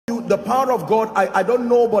the power of God, I don't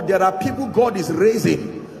know, but there are people God is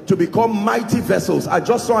raising to become mighty vessels. I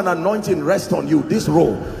just saw an anointing rest on you, this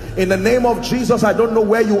row. In the name of Jesus, I don't know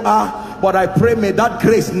where you are, but I pray may that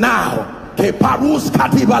grace now, let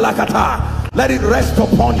it rest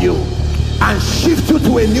upon you and shift you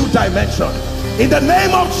to a new dimension. In the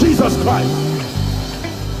name of Jesus Christ.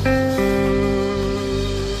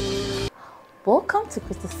 Welcome to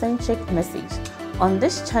Christocentric Message. On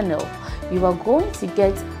this channel, you are going to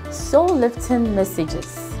get soul-lifting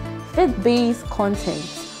messages, faith-based content,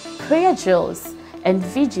 prayer drills, and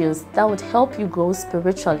videos that would help you grow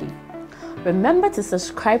spiritually. Remember to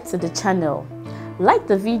subscribe to the channel, like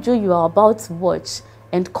the video you are about to watch,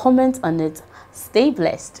 and comment on it. Stay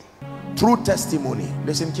blessed. True testimony.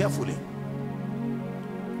 Listen carefully.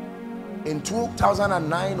 In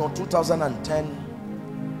 2009 or 2010,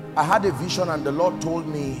 I had a vision and the Lord told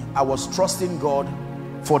me I was trusting God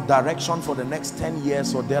for direction for the next 10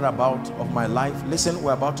 years or thereabout of my life. Listen,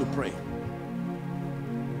 we're about to pray.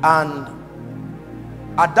 And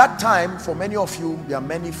at that time, for many of you, there are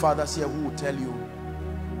many fathers here who will tell you,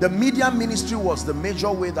 the media ministry was the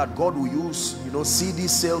major way that God will use, you know, CD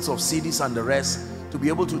sales of CDs and the rest to be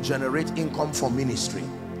able to generate income for ministry.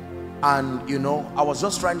 And you know, I was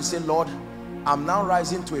just trying to say, Lord, I'm now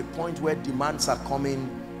rising to a point where demands are coming.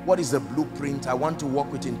 What is the blueprint? I want to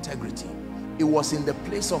walk with integrity. It was in the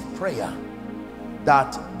place of prayer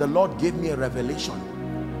that the Lord gave me a revelation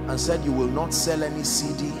and said, you will not sell any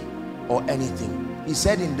CD or anything. He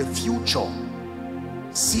said in the future,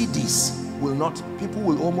 CDs will not, people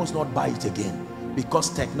will almost not buy it again because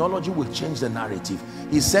technology will change the narrative.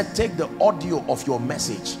 He said, take the audio of your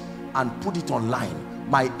message and put it online.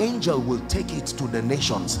 My angel will take it to the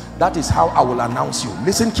nations. That is how I will announce you.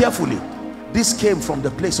 Listen carefully. This came from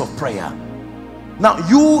the place of prayer. Now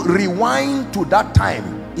you rewind to that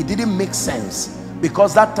time. It didn't make sense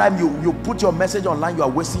because that time you put your message online, you are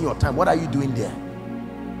wasting your time. What are you doing there?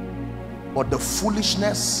 But the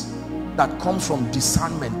foolishness that comes from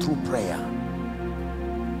discernment through prayer,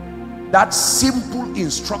 that simple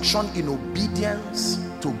instruction in obedience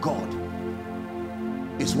to God,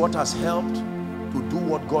 is what has helped to do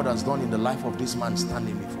what God has done in the life of this man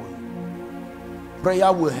standing before you.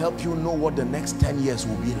 Prayer will help you know what the next 10 years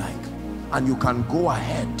will be like, and you can go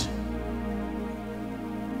ahead.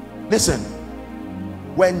 Listen,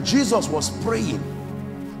 when Jesus was praying,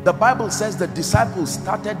 the Bible says the disciples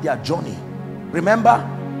started their journey. Remember,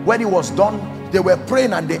 when he was done, they were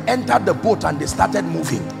praying and they entered the boat and they started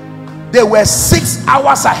moving. They were 6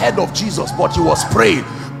 hours ahead of Jesus, but he was praying.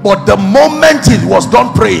 But the moment he was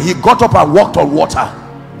done praying, he got up and walked on water.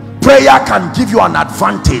 Prayer can give you an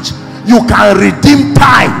advantage. You can redeem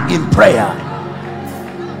time in prayer.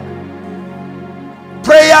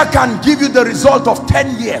 Prayer can give you the result of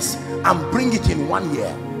 10 years and bring it in 1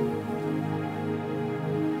 year.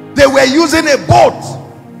 They were using a boat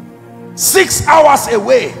 6 hours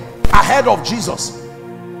away ahead of Jesus.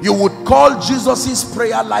 You would call Jesus's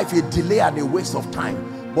prayer life a delay and a waste of time.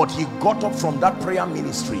 But he got up from that prayer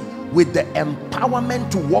ministry with the empowerment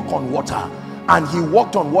to walk on water, and he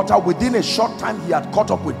walked on water. Within a short time he had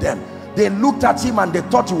caught up with them. They looked at him and they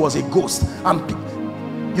thought he was a ghost.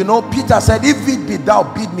 And you know, Peter said, if it be thou,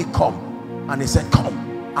 bid me come. And he said, come.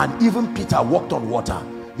 And even Peter walked on water.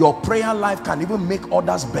 Your prayer life can even make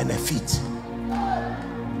others benefit.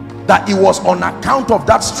 That it was on account of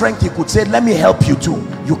that strength he could say, let me help you too.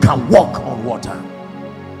 You can walk on water.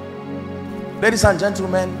 Ladies and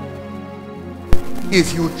gentlemen,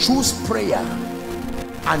 if you choose prayer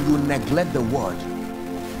and you neglect the word,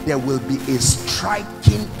 there will be a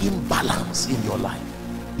striking imbalance in your life.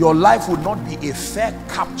 Your life will not be a fair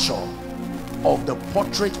capture of the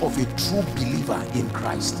portrait of a true believer in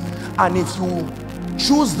Christ. And if you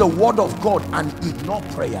choose the word of God and ignore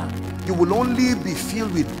prayer, you will only be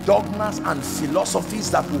filled with dogmas and philosophies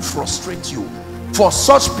that will frustrate you. For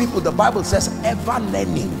such people, the Bible says, ever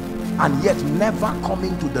learning and yet never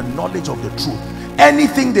coming to the knowledge of the truth.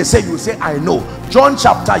 Anything they say, you say, I know. John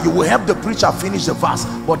chapter, you will help the preacher finish the verse,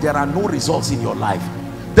 but there are no results in your life.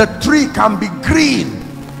 The tree can be green,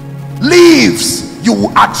 leaves, you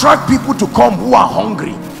will attract people to come who are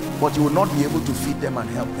hungry, but you will not be able to feed them and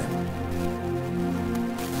help them.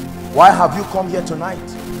 Why have you come here tonight?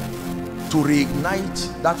 To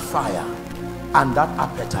reignite that fire and that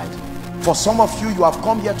appetite. For some of you, you have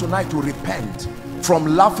come here tonight to repent from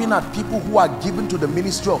laughing at people who are given to the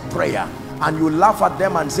ministry of prayer, and you laugh at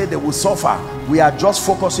them and say they will suffer. We are just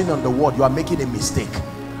focusing on the word. You are making a mistake.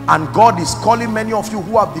 And God is calling many of you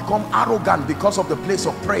who have become arrogant because of the place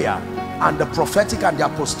of prayer and the prophetic and the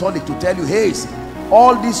apostolic to tell you, hey,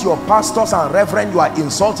 all these your pastors and reverend you are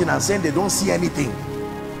insulting and saying they don't see anything.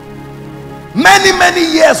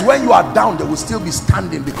 Many years when you are down, they will still be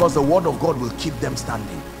standing, because the word of God will keep them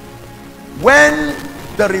standing. When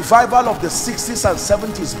the revival of the 60s and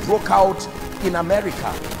 70s broke out in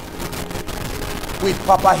America with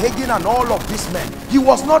Papa Hagin and all of these men, he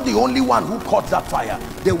was not the only one who caught that fire.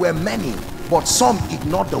 There were many, but some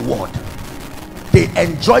ignored the word. They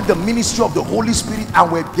enjoyed the ministry of the Holy Spirit,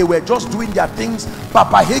 and they were just doing their things.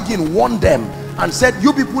 Papa Hagin warned them and said,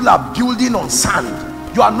 you people are building on sand,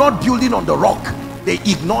 you are not building on the rock. They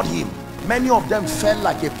ignored him. Many of them fell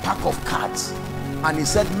like a pack of cards, and he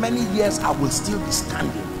said, many years I will still be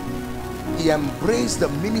standing. He embraced the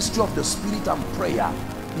ministry of the Spirit and prayer.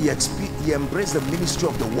 He embraced the ministry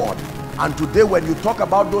of the word. And today when you talk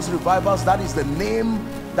about those revivals, that is the name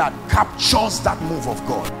that captures that move of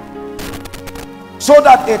God. So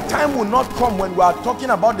that a time will not come when we are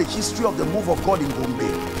talking about the history of the move of God in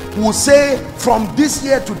Bombay, we'll say from this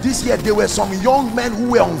year to this year there were some young men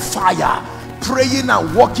who were on fire, praying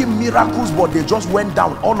and working miracles, but they just went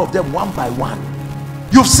down, all of them one by one.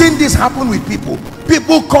 You've seen this happen with people.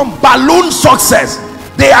 People come, balloon success.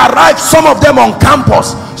 They arrive, some of them on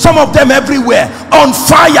campus, some of them everywhere, on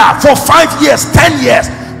fire for 5 years, 10 years,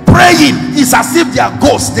 praying. It's as if they are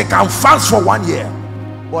ghosts. They can fast for 1 year,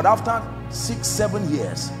 but after 6-7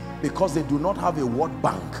 years, because they do not have a word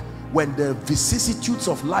bank, when the vicissitudes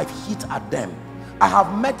of life hit at them. I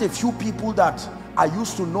have met a few people that I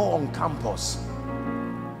used to know on campus.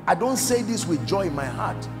 I don't say this with joy in my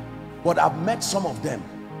heart, but I've met some of them.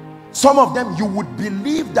 Some of them, you would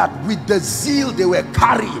believe that with the zeal they were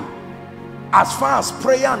carrying, as far as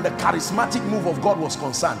prayer and the charismatic move of God was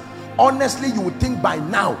concerned, honestly you would think by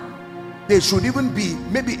now they should even be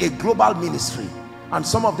maybe a global ministry. And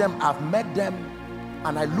some of them, I've met them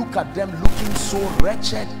and I look at them looking so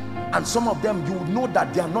wretched, and some of them you would know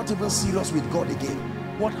that they are not even serious with God again.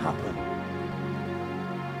 What happened?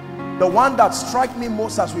 The one that struck me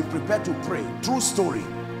most as we prepare to pray, true story.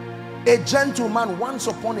 A gentleman, once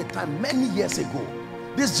upon a time, many years ago,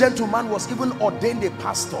 this gentleman was even ordained a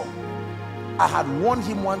pastor. I had warned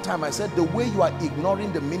him one time. I said, the way you are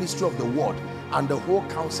ignoring the ministry of the word and the whole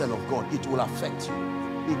counsel of God, it will affect you.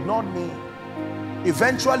 Ignored me.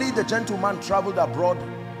 Eventually the gentleman traveled abroad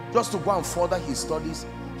just to go and further his studies.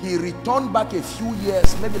 He returned back a few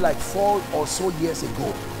years, maybe like 4 or so years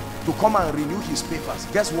ago, to come and renew his papers.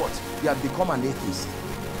 Guess what? He had become an atheist.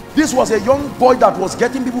 This was a young boy that was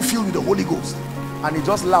getting people filled with the Holy Ghost, and he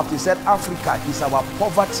just laughed. He said, Africa is our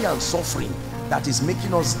poverty and suffering that is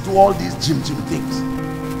making us do all these gym things.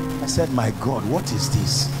 I said, my God, what is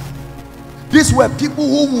this? These were people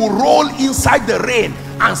who will roll inside the rain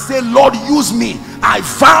and say, Lord, use me. I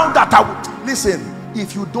found that I would. Listen,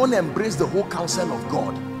 if you don't embrace the whole counsel of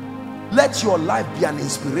God, let your life be an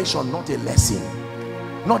inspiration, not a lesson.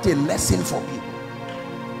 Not a lesson for people.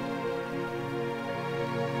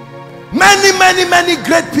 Many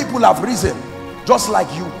great people have risen just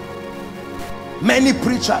like you. Many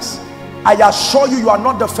preachers. I assure you, you are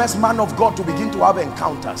not the first man of God to begin to have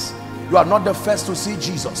encounters. You are not the first to see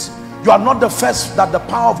Jesus. You are not the first that the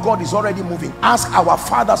power of God is already moving. Ask our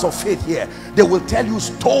fathers of faith here. They will tell you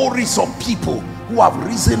stories of people who have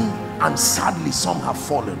risen, and sadly some have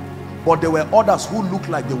fallen. But there were others who looked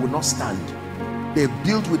like they would not stand. They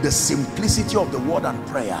built with the simplicity of the word and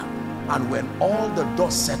prayer. And when all the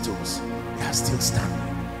dust settles, they are still standing.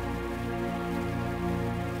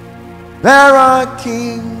 There are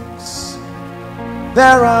kings,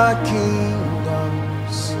 there are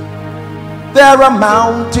kingdoms, there are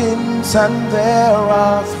mountains and there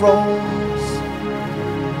are thrones,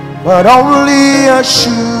 but only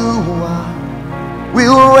Yeshua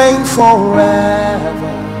will reign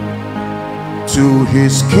forever. To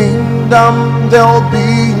his kingdom there'll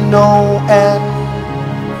be no end.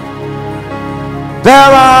 There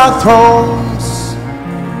are thrones,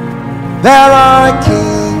 there are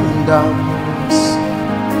kingdoms,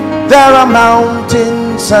 there are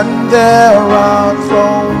mountains and there are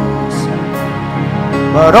thrones,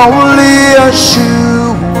 but only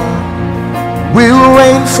Yeshua will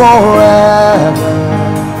reign forever.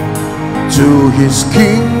 To his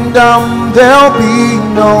kingdom there'll be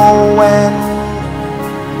no end.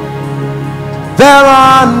 There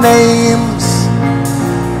are names,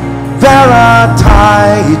 there are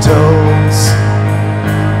titles,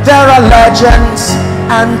 there are legends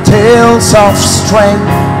and tales of strength,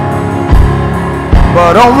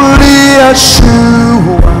 but only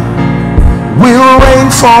Yeshua will reign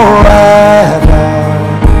forever.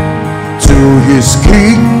 To his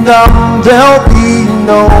kingdom there'll be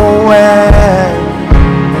no end.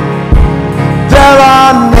 There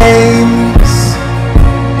are names,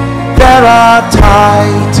 there are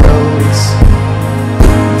titles,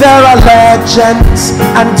 There are legends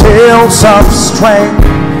and tales of strength,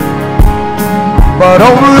 but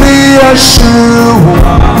only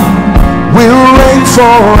Yeshua will reign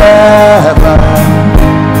forever.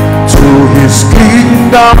 To his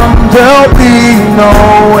kingdom there'll be no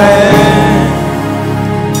end.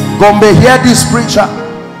 Gombe, hear this preacher.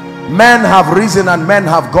 Men have risen and men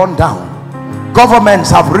have gone down. Governments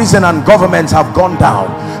have risen and governments have gone down.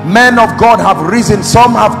 Men of God have risen.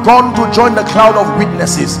 Some have gone to join the cloud of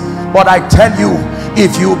witnesses. But I tell you,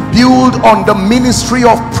 if you build on the ministry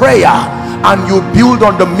of prayer and you build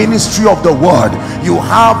on the ministry of the word, you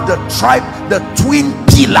have the twin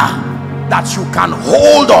pillar that you can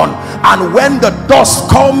hold on, and when the dust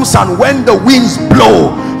comes and when the winds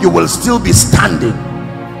blow, you will still be standing.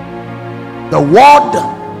 The word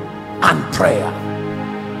and prayer.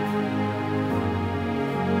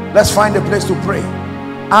 Let's find a place to pray.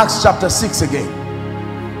 Acts chapter 6 again.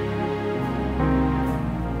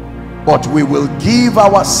 But we will give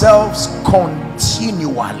ourselves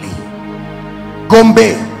continually.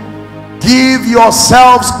 Gombe, give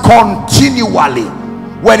yourselves continually.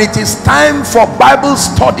 When it is time for Bible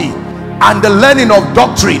study and the learning of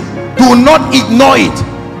doctrine, do not ignore it.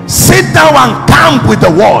 Sit down and camp with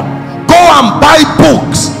the word. Go and buy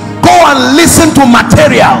books. Go and listen to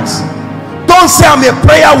materials. Don't say I'm a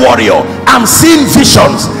prayer warrior, I'm seeing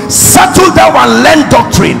visions. Settle down and learn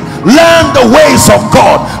doctrine. Learn the ways of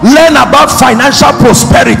God. Learn about financial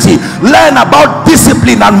prosperity. Learn about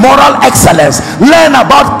discipline and moral excellence. Learn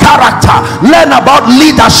about character. Learn about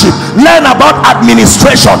leadership. Learn about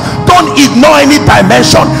administration. Don't ignore any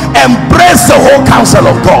dimension. Embrace the whole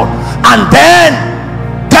counsel of God, and then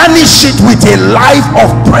garnish it with a life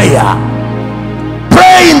of prayer.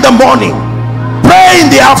 Pray in the morning, pray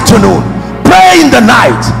in the afternoon, pray in the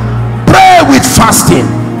night, pray with fasting,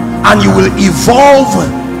 and you will evolve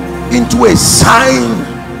into a sign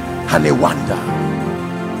and a wonder.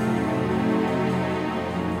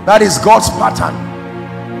 That is God's pattern.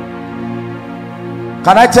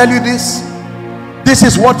 Can I tell you this? This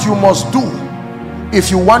is what you must do if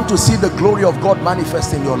you want to see the glory of God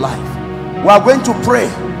manifest in your life. We are going to pray.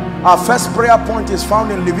 Our first prayer point is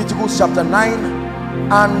found in Leviticus chapter 9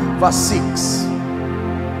 and verse 6.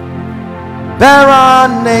 There are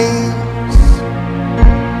names,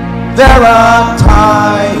 there are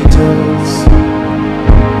titles,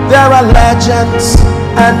 there are legends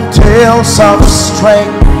and tales of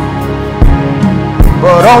strength,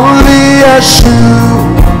 but only Yeshua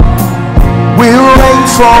will reign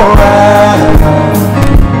forever.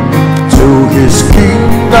 To his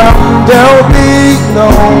kingdom there'll be no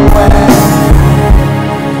end.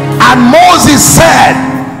 And Moses said,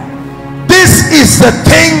 this is the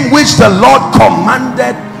thing which the Lord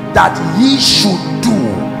commanded that ye should do,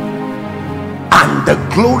 and the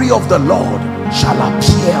glory of the Lord shall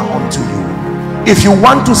appear unto you. If you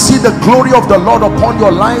want to see the glory of the Lord upon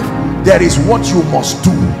your life, there is what you must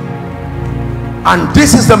do. And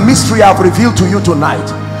this is the mystery I've revealed to you tonight.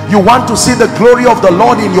 You want to see the glory of the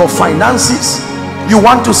Lord in your finances, you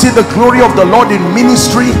want to see the glory of the Lord in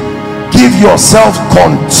ministry, give yourself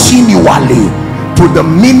continually to the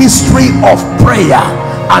ministry of prayer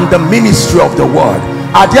and the ministry of the word.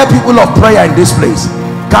 Are there people of prayer in this place?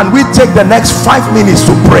 Can we take the next 5 minutes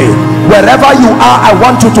to pray? Wherever you are, I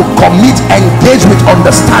want you to commit, engage with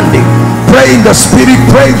understanding. Pray in the spirit,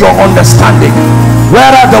 pray your understanding.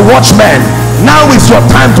 Where are the watchmen? Now is your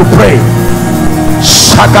time to pray.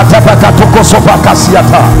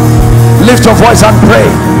 Lift your voice and pray.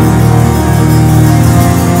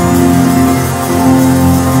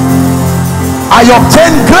 I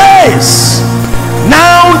obtain grace.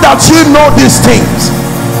 Now that you know these things,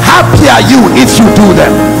 happy are you if you do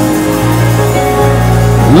them.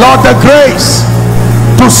 Lord, the grace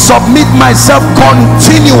to submit myself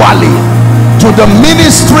continually to the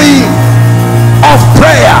ministry of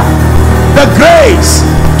prayer, the grace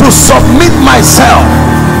to submit myself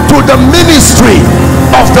to the ministry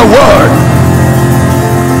of the word.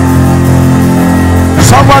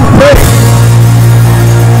 Someone pray.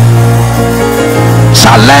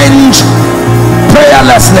 Challenge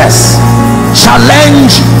prayerlessness,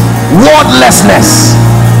 challenge wordlessness.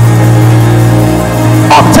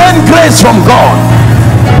 Obtain grace from God.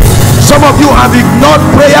 Some of you have ignored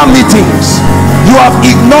prayer meetings, you have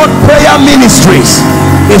ignored prayer ministries.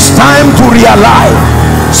 It's time to realign.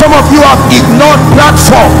 Some of you have ignored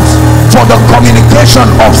platforms for the communication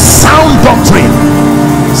of sound doctrine.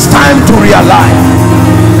 It's time to realign.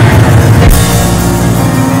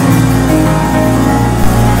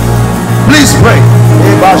 Please pray.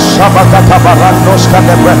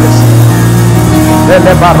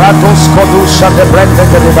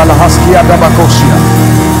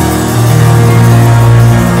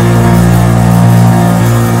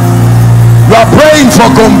 for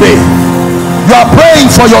Gombe. You are praying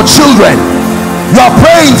for your children. You are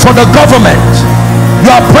praying for the government. You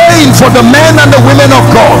are praying for the men and the women of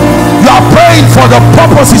God. You are praying for the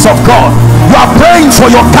purposes of God. You are praying for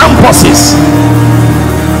your campuses.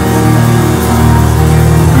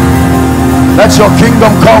 Let your kingdom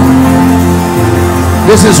come.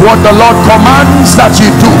 This is what the Lord commands that you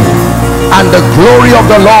do, and the glory of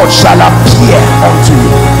the Lord shall appear unto you.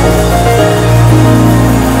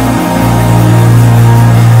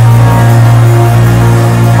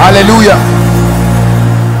 Hallelujah.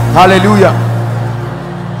 Hallelujah.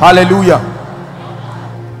 Hallelujah.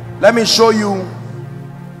 Let me show you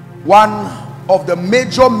one of the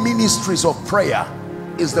major ministries of prayer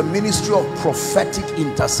is the ministry of prophetic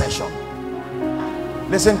intercession.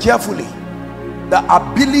 Listen carefully. The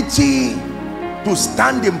ability to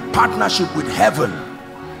stand in partnership with heaven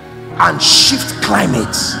and shift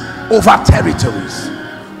climates over territories.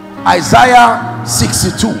 Isaiah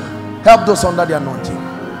 62. Help those under the anointing.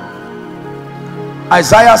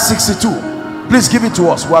 Isaiah 62. Please give it to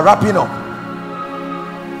us. We're wrapping up.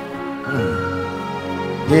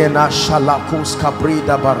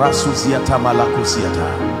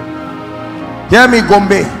 Hear me,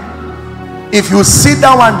 Gombe. If you sit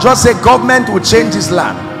down and just say government will change this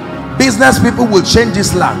land, business people will change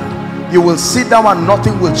this land, you will sit down and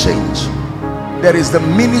nothing will change. There is the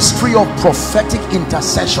ministry of prophetic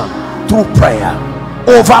intercession through prayer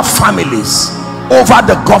over families, over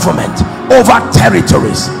the government, over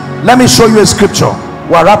territories. Let me show you a scripture.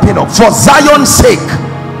 We're wrapping up. For Zion's sake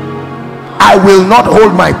I will not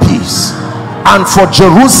hold my peace, and for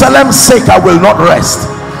Jerusalem's sake I will not rest,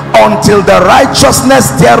 until the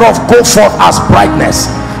righteousness thereof go forth as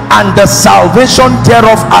brightness, and the salvation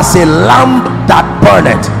thereof as a lamp that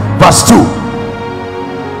burneth. Verse 2.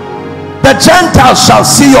 The Gentiles shall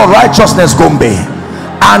see your righteousness, Gombe,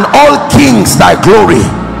 and all kings thy glory.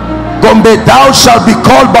 Gombe, thou shalt be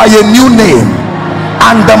called by a new name,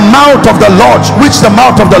 and the mouth of the Lord, which the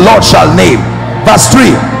mouth of the Lord shall name. Verse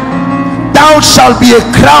 3. Thou shalt be a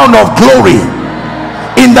crown of glory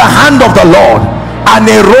in the hand of the Lord, and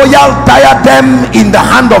a royal diadem in the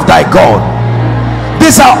hand of thy God.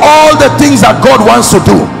 These are all the things that God wants to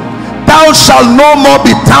do. Thou shalt no more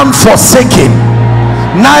be termed forsaken,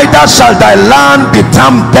 neither shall thy land be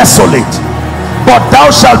termed desolate, but thou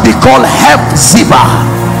shalt be called Hephzibah,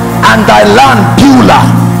 and thy land Beulah,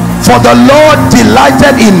 for the Lord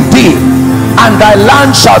delighted in thee, and thy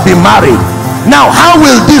land shall be married. Now how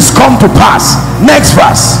will this come to pass? Next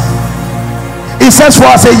verse. It says, for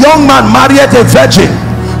as a young man marrieth a virgin,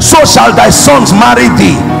 so shall thy sons marry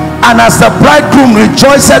thee, and as the bridegroom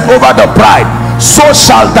rejoiceth over the bride, so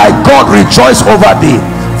shall thy God rejoice over thee.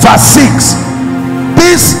 Verse 6.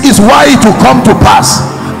 This is why it will come to pass.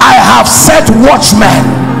 I have set watchmen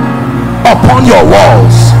upon your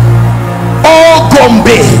walls, all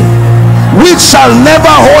Gombe, which shall never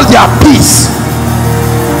hold their peace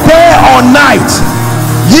day or night.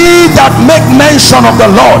 Ye that make mention of the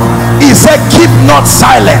Lord, he said, keep not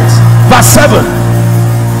silent. Verse 7.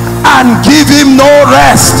 And give him no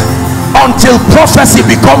rest until prophecy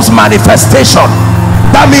becomes manifestation.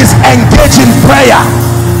 That means engage in prayer.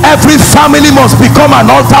 Every family must become an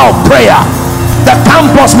altar of prayer. The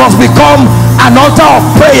campus must become an altar of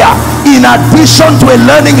prayer in addition to a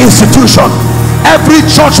learning institution. Every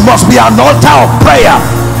church must be an altar of prayer.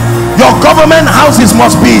 Your government houses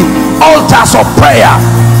must be altars of prayer.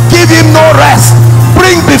 Give him no rest.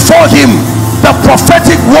 Bring before him the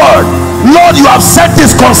prophetic word. Lord, you have said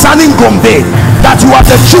this concerning Gombe, that you are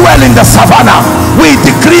the jewel in the savannah. We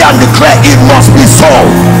decree and declare it must be so.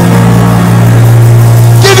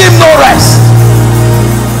 Give him no rest.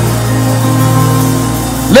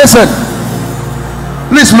 Listen,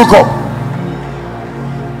 please look up.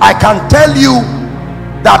 I can tell you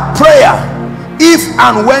that prayer, if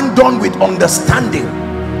and when done with understanding,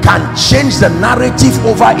 can change the narrative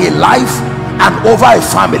over a life and over a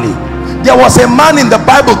family. There was a man in the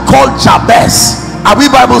Bible called Jabez. Are we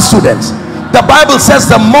Bible students? The Bible says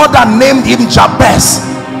the mother named him Jabez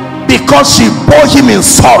because she bore him in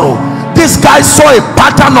sorrow. This guy saw a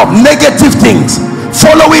pattern of negative things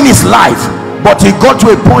following his life, but he got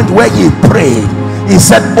to a point where he prayed. He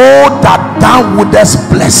said, oh, that thou wouldest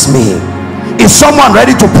bless me. Is someone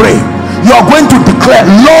ready to pray? You are going to declare,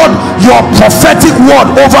 Lord, your prophetic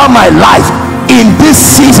word over my life in this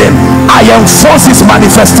season, I enforce its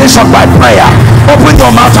manifestation by prayer. Open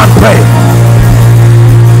your mouth and pray.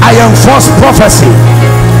 I enforce prophecy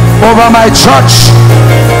over my church,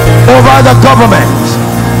 over the government,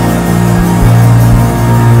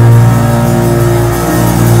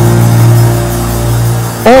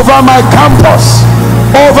 over my campus,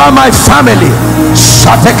 over my family.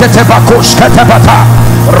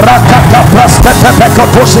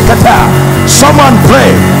 Someone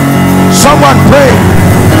pray. Someone pray.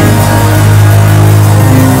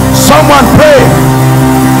 Someone pray.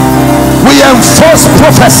 We enforce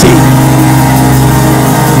prophecy.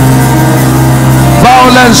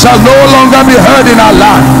 Violence shall no longer be heard in our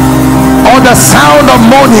land, or the sound of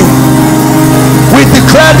mourning. We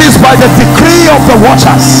declare this by the decree of the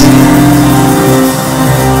watchers.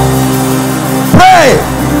 Pray.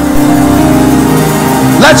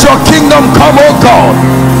 Let your kingdom come, oh God,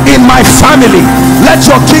 in my family. Let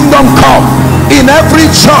your kingdom come in every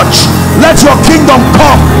church. Let your kingdom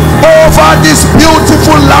come over this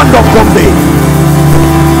beautiful land of Gombe.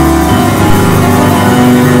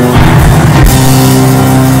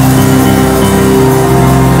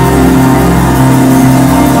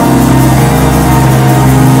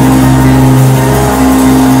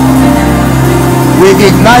 We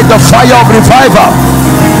ignite the fire of revival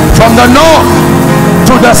from the north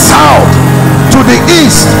to the south, to the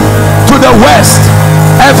east, to the west.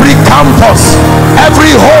 Every campus,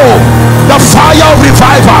 every home, the fire of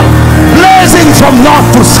revival blazing from north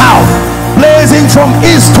to south, blazing from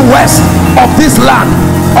east to west of this land,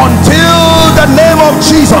 until the name of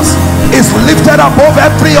Jesus is lifted above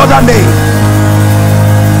every other name.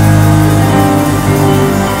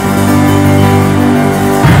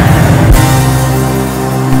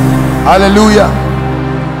 Hallelujah.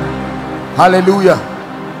 Hallelujah.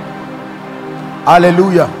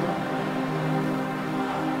 Hallelujah.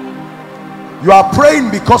 You are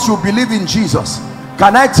praying because you believe in Jesus.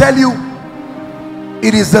 Can I tell you,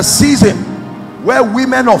 it is the season where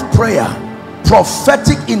women of prayer,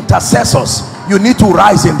 prophetic intercessors, you need to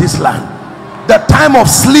rise in this land. The time of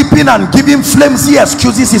sleeping and giving flimsy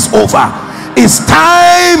excuses is over. It's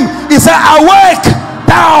time. He said, awake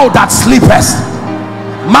thou that sleepest.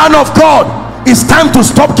 Man of God, it's time to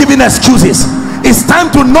stop giving excuses. It's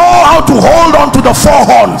time to know how to hold on to the four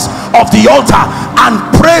horns of the altar and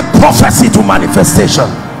pray prophecy to manifestation.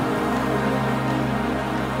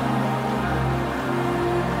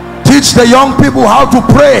 Teach the young people how to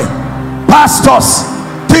pray. Pastors,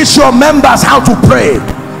 teach your members how to pray.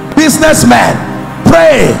 Businessmen,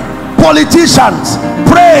 pray. Politicians,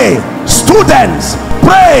 pray. Students,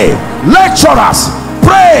 pray. Lecturers,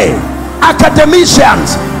 pray.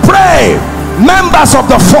 Academicians, pray. Members of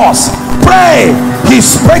the force, pray. He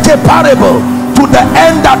spake a parable to the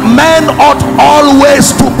end that men ought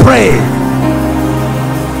always to pray.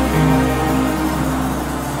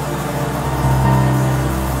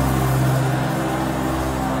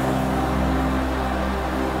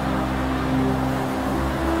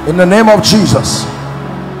 In the name of Jesus.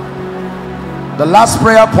 The last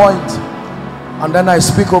prayer point, and then I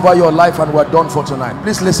speak over your life and we're done for tonight.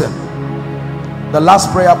 Please listen. The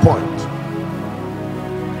last prayer point,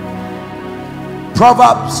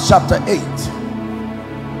 Proverbs chapter 8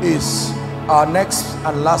 is our next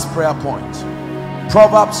and last prayer point.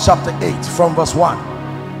 Proverbs chapter 8 from verse 1.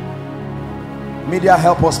 Media,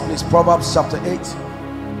 help us please. Proverbs chapter 8.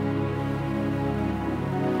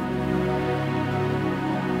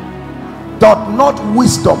 Doth not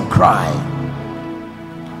wisdom cry,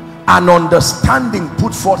 and understanding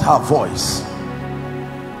put forth her voice?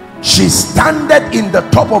 She standeth in the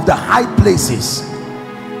top of the high places,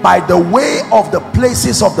 by the way of the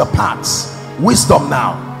places of the paths. Wisdom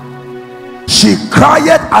now. She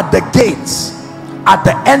crieth at the gates, at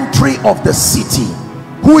the entry of the city.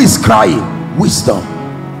 Who is crying? Wisdom.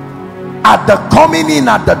 At the coming in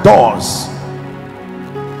at the doors.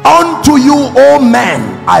 Unto you, O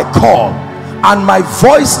men, I call, and my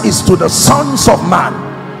voice is to the sons of man.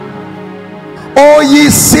 O ye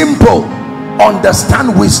simple,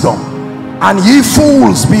 understand wisdom, and ye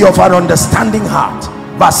fools, be of an understanding heart.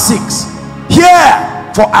 Verse 6.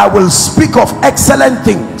 Hear, for I will speak of excellent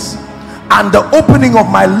things, and the opening of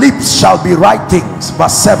my lips shall be right things.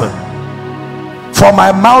 Verse 7. For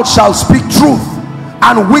my mouth shall speak truth,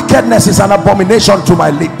 and wickedness is an abomination to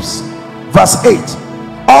my lips. Verse 8.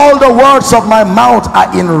 All the words of my mouth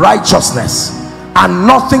are in righteousness, and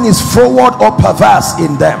nothing is froward or perverse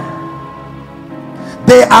in them.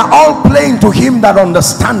 They are all plain to him that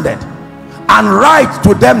understandeth, and right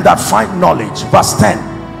to them that find knowledge. Verse 10.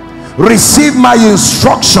 Receive my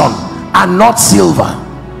instruction, and not silver,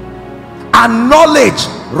 and knowledge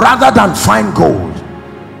rather than fine gold.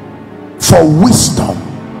 For wisdom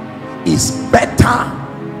is better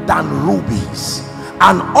than rubies,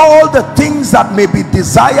 and all the things that may be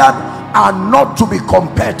desired are not to be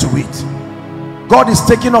compared to it. God is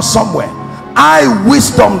taking us somewhere. I,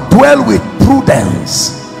 wisdom, dwell with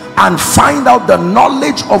prudence, and find out the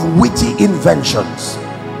knowledge of witty inventions.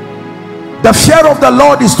 The fear of the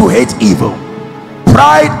Lord is to hate evil,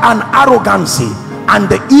 pride and arrogancy, and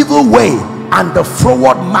the evil way and the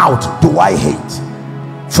froward mouth do I hate.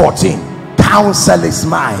 14. Counsel is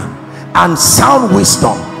mine, and sound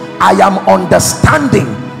wisdom. I am understanding,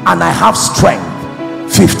 and I have strength.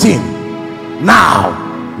 15.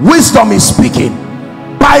 Now wisdom is speaking.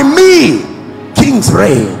 By me kings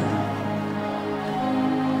reign,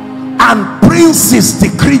 and princes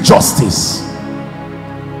decree justice.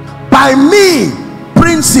 By me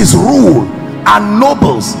princes rule, and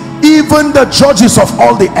nobles, even the judges of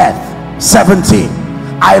all the earth. 17.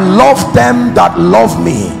 I love them that love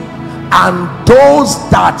me, and those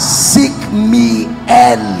that seek me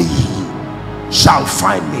early shall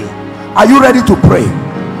find me. Are you ready to pray?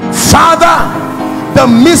 Father, the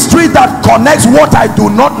mystery that connects what I do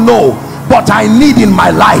not know but I need in my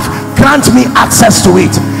life, grant me access to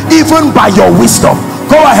it, even by your wisdom.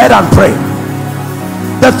 Go ahead and pray.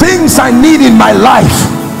 The things I need in my life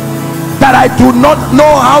that I do not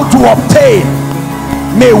know how to obtain,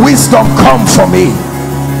 may wisdom come for me.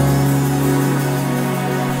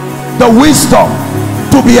 The wisdom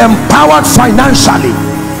to be empowered financially,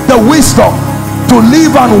 the wisdom to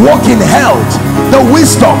live and walk in health, the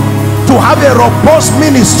wisdom to have a robust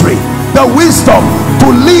ministry, the wisdom to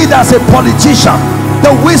lead as a politician,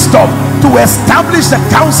 the wisdom to establish the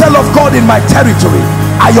counsel of God in my territory,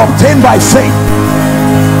 I obtain by faith.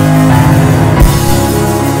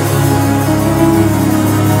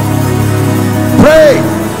 Pray.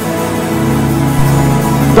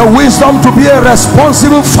 The wisdom to be a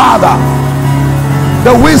responsible father,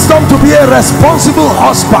 the wisdom to be a responsible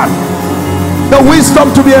husband, the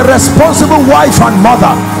wisdom to be a responsible wife and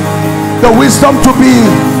mother, the wisdom to be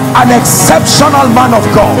an exceptional man of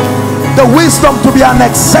God, the wisdom to be an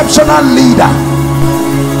exceptional leader.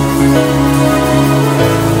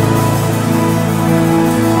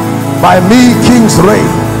 By me kings reign,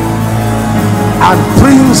 and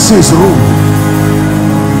princes rule.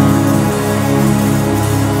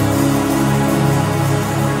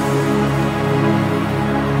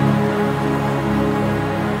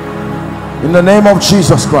 In the name of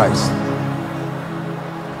Jesus Christ.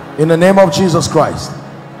 In the name of Jesus Christ.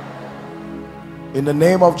 In the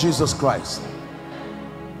name of Jesus Christ.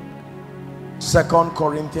 2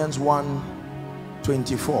 Corinthians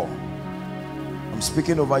 1:24. I'm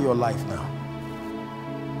speaking over your life now.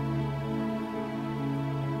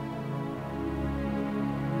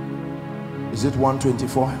 Is it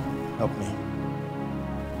 1:24? Help me.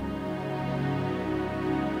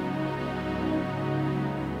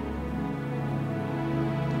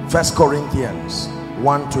 First Corinthians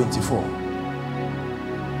 1:24.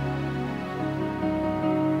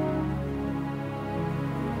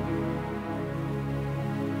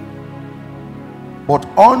 But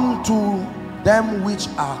unto them which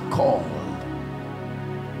are called,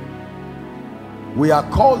 we are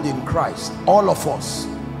called in Christ, all of us,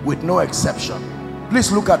 with no exception.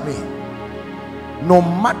 Please look at me. No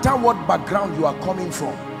matter what background you are coming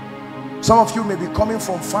from, some of you may be coming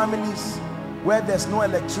from families where there's no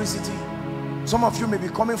electricity. Some of you may be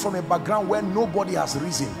coming from a background where nobody has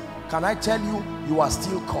risen. Can I tell you, you are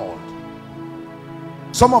still called.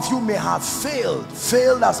 Some of you may have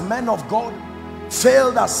failed as men of God,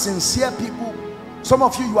 failed as sincere people. Some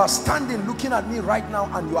of you, you are standing looking at me right now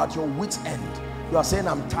and you are at your wit's end. You are saying,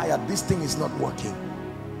 I'm tired, this thing is not working,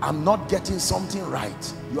 I'm not getting something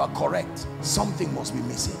right. You are correct, something must be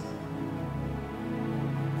missing.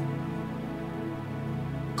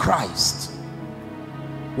 Christ,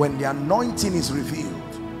 when the anointing is revealed,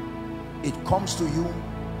 it comes to you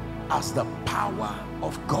as the power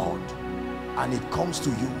of God, and it comes to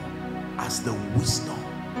you as the wisdom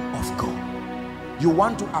of God. You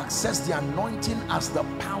want to access the anointing as the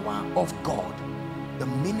power of God. The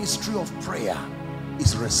ministry of prayer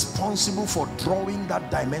is responsible for drawing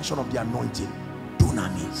that dimension of the anointing,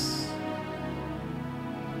 dunamis.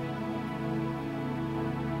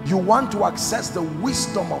 You want to access the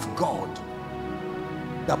wisdom of God.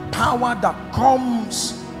 The power that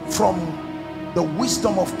comes from the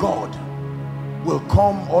wisdom of God will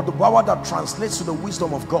come, or the power that translates to the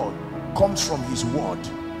wisdom of God comes from his word.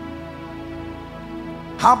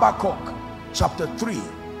 Habakkuk chapter 3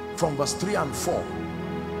 from verse 3 and 4.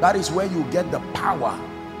 That is where you get the power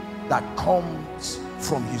that comes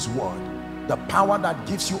from his word. The power that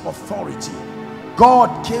gives you authority.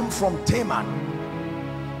 God came from Teman,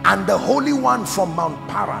 and the Holy One from Mount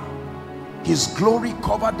Paran. His glory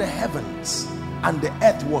covered the heavens, and the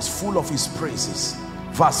earth was full of his praises.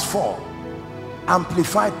 Verse 4,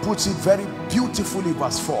 Amplified puts it very beautifully.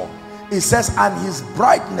 Verse 4, it says, and his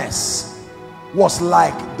brightness was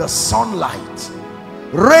like the sunlight,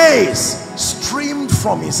 rays streamed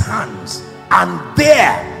from his hands, and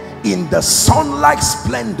there in the sun-like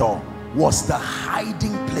splendor was the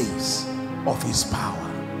hiding place of his power.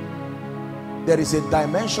 There is a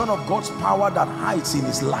dimension of God's power that hides in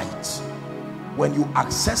his light. When you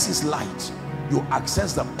access his light, you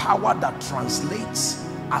access the power that translates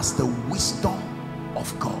as the wisdom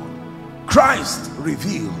of God. Christ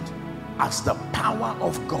revealed as the power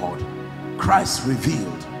of God. Christ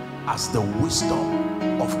revealed as the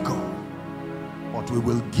wisdom of God. But we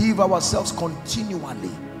will give ourselves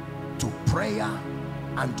continually to prayer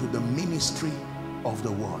and to the ministry of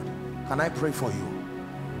the word. Can I pray for you?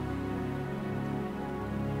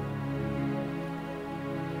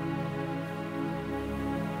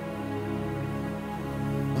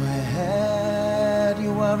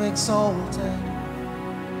 Exalted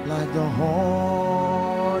like the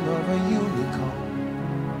horn of a unicorn,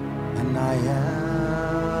 and I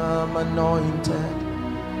am anointed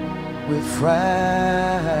with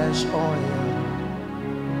fresh oil.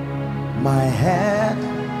 My head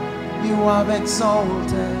you have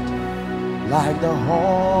exalted like the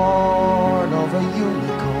horn of a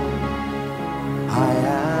unicorn. I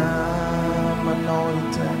am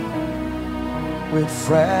anointed with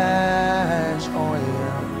fresh oil.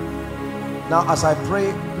 Now as I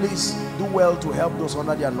pray, please do well to help those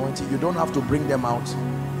under the anointing. You don't have to bring them out,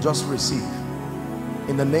 just receive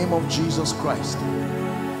in the name of Jesus Christ.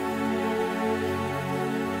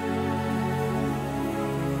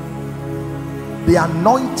 The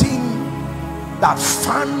anointing that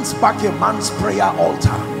fans back a man's prayer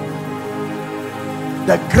altar,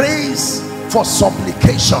 the grace for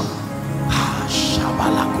supplication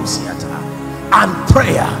and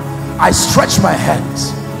prayer. I stretch my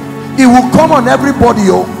hands. It will come on everybody,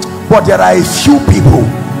 but there are a few people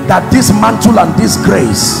that this mantle and this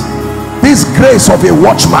grace of a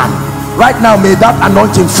watchman, right now, may that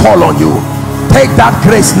anointing fall on you. Take that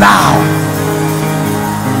grace now.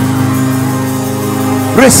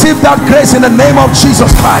 Receive that grace in the name of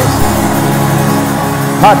Jesus Christ.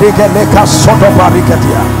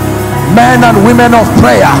 Men and women of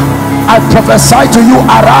prayer, I prophesy to you,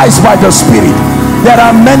 arise by the Spirit. There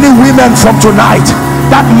are many women from tonight.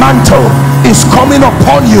 That mantle is coming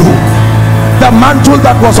upon you. The mantle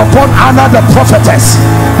that was upon Anna the prophetess,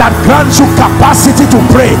 that grants you capacity to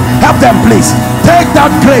pray. Help them, please. Take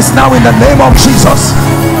that grace now in the name of Jesus.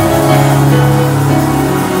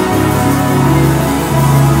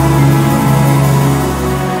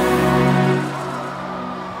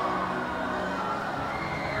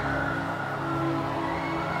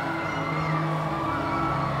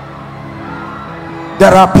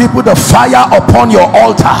 There are people, the fire upon your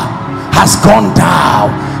altar has gone down.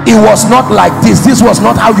 It was not like this. This was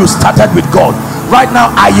not how you started with God. Right now,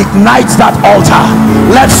 I ignite that altar.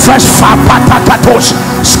 Let fresh fire,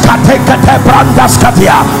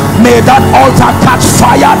 may that altar catch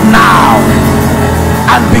fire now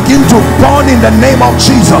and begin to burn in the name of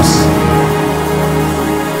Jesus.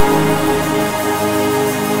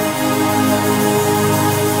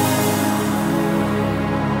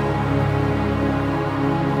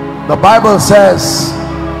 The Bible says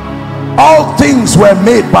all things were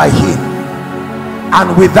made by him,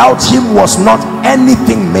 and without him was not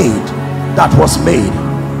anything made that was made.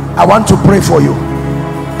 I want to pray for you.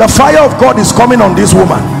 The fire of God is coming on this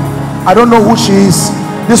woman. I don't know who she is.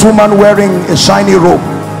 This woman wearing a shiny robe.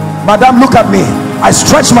 Madam, look at me. I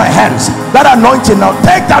stretch my hands. That anointing now,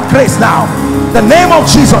 take that grace now. The name of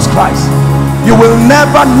Jesus Christ. You will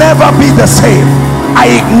never be the same. I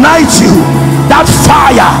ignite you. That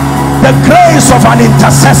fire, the grace of an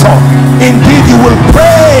intercessor. Indeed, you will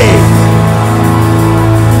pray.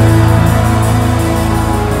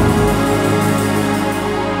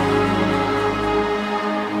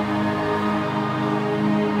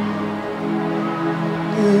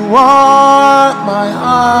 You are my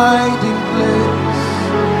hiding place.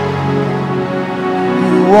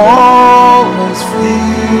 You always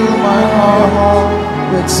fill my heart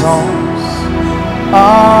with songs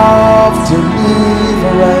of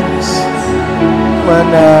deliverance.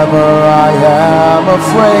 Whenever I am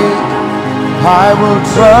afraid, I will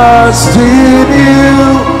trust in you.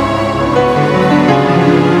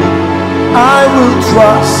 I will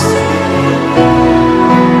trust.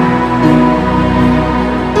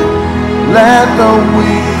 Let the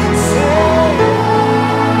weak say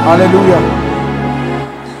hallelujah.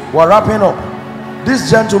 We're wrapping up. This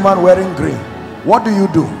gentleman wearing green, what do you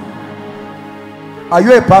do? Are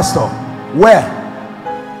you a pastor? Where?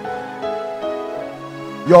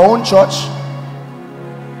 Your own church?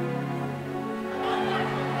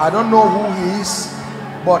 I don't know who he is,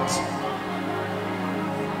 but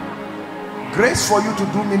Grace for you to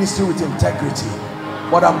do ministry with integrity.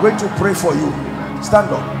 But I'm going to pray for you.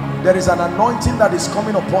 Stand up. There is an anointing that is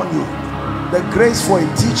coming upon you. The grace for a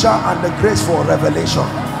teacher and the grace for revelation.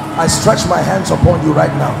 I stretch my hands upon you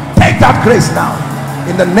right now. Take that grace now.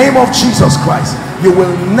 In the name of Jesus Christ. You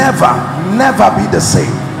will never be the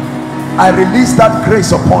same. I release that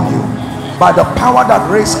grace upon you by the power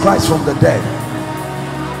that raised Christ from the dead.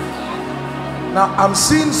 Now I'm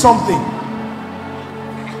seeing something.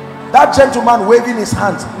 That gentleman waving his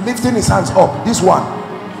hands, lifting his hands up, this one,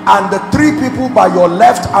 and the three people by your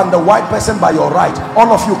left and the white person by your right,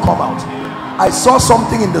 all of you come out. I saw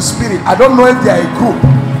something in the spirit. I don't know if they are a group,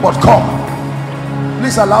 but come.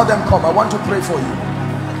 Please allow them come. I want to pray for you.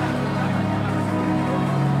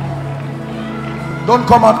 Don't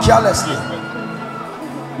come out carelessly.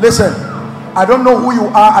 Listen, I don't know who you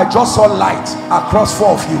are. I just saw light across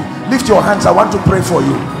four of you. Lift your hands. I want to pray for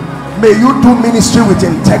you. May you do ministry with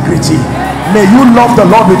integrity. May you love the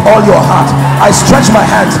Lord with all your heart. I stretch my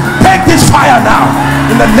hands. Take this fire now.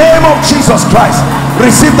 In the name of Jesus Christ.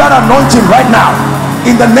 Receive that anointing right now.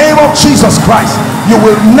 In the name of Jesus Christ. You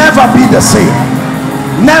will never be the same.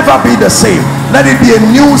 Never be the same. Let it be a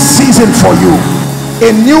new season for you. A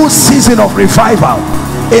new season of revival.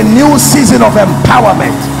 A new season of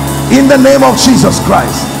empowerment. In the name of Jesus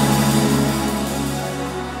Christ.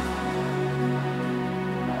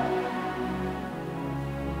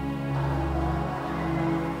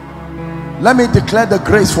 Let me declare the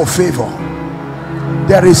grace for favor.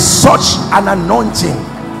 There is such an anointing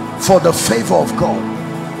for the favor of God.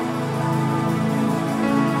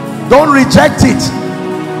 Don't reject it.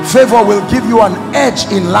 Favor will give you an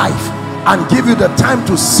edge in life and give you the time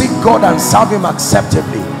to seek God and serve him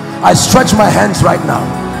acceptably. I stretch my hands right now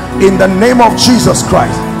in the name of Jesus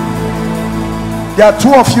Christ. There are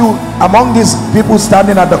two of you among these people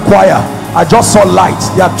standing at the choir. I just saw light.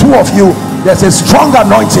 There are two of you. There's a strong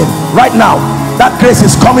anointing right now. That grace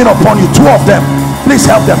is coming upon you. Two of them. Please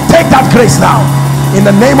help them. Take that grace now in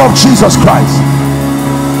the name of Jesus Christ.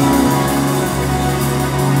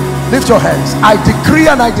 Lift your hands. I decree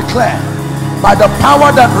and I declare by the power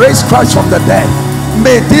that raised Christ from the dead,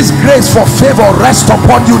 may this grace for favor rest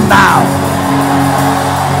upon you now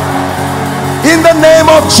in the name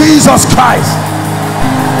of Jesus Christ.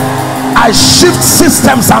 I shift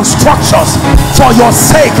systems and structures for your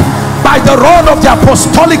sake. By the rod of the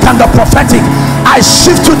apostolic and the prophetic, I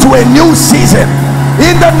shift you to a new season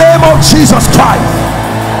in the name of Jesus Christ.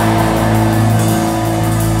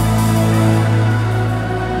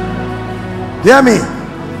 Hear me.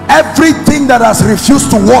 Everything that has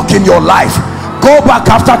refused to walk in your life, go back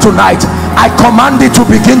after tonight. I command it to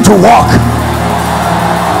begin to walk.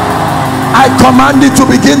 I command it to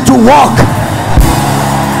begin to walk.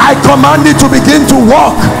 I command it to begin to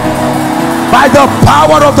walk by the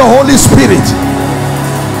power of the Holy Spirit.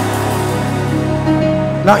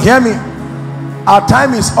 Now hear me. Our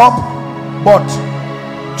time is up, but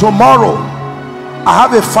tomorrow I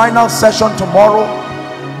have a final session tomorrow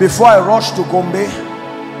before I rush to Gombe.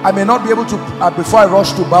 I may not be able to before I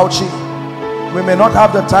rush to Bauchi. We may not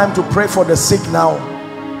have the time to pray for the sick now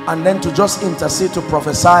and then to just intercede, to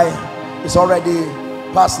prophesy. It's already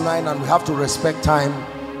past 9 and we have to respect time,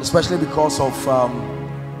 especially because of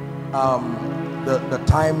the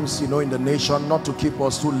times, you know, in the nation, not to keep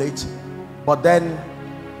us too late. But then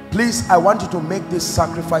please, I want you to make this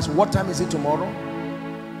sacrifice. What time is it tomorrow?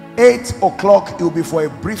 8 o'clock. It will be for a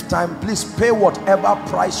brief time. Please pay whatever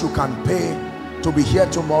price you can pay to be here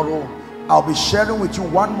tomorrow. I'll be sharing with you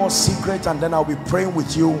one more secret, and then I'll be praying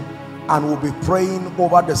with you, and we'll be praying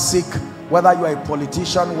over the sick. Whether you are a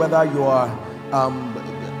politician, whether you are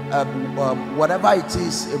whatever it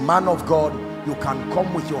is, a man of God, you can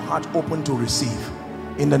come with your heart open to receive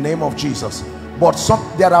in the name of Jesus. But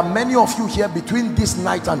there are many of you here between this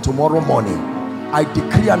night and tomorrow morning. I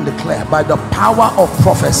decree and declare by the power of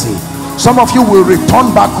prophecy, some of you will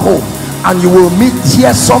return back home and you will meet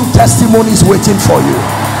here some testimonies waiting for you.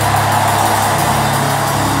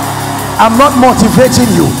 I'm not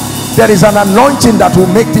motivating you. There is an anointing that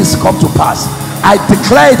will make this come to pass. I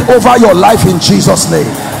declare it over your life in Jesus' name.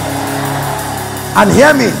 And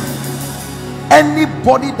hear me,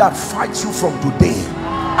 anybody that fights you from today,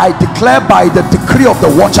 I declare by the decree of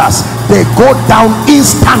the watchers, they go down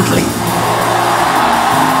instantly.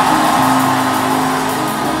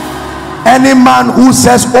 Any man who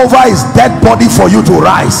says over his dead body for you to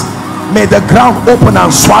rise, may the ground open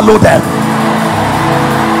and swallow them.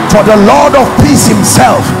 For the Lord of peace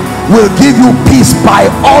himself will give you peace by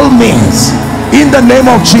all means in the name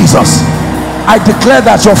of Jesus. I declare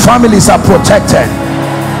that your families are protected.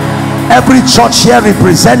 Every church here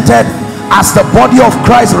represented, as the body of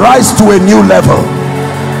Christ rise to a new level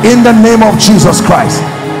in the name of Jesus Christ.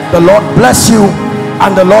 The Lord bless you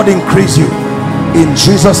and the Lord increase you. In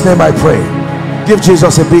Jesus' name I pray. Give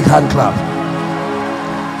Jesus a big hand clap.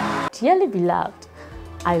 Dearly beloved,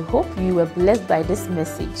 I hope you were blessed by this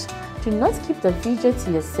message. Do not keep the video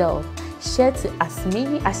to yourself. Share to as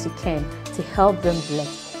many as you can to help them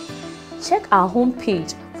bless. Check our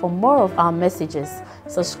homepage for more of our messages.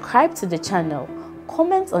 Subscribe to the channel,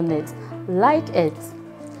 comment on it, like it.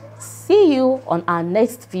 See you on our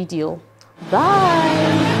next video.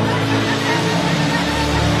 Bye.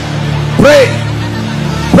 Pray,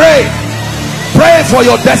 pray, pray for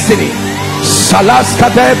your destiny.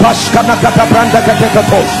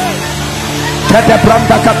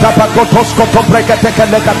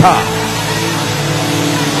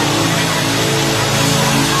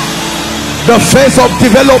 The phase of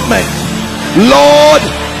development. Lord,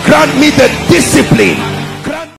 grant me the discipline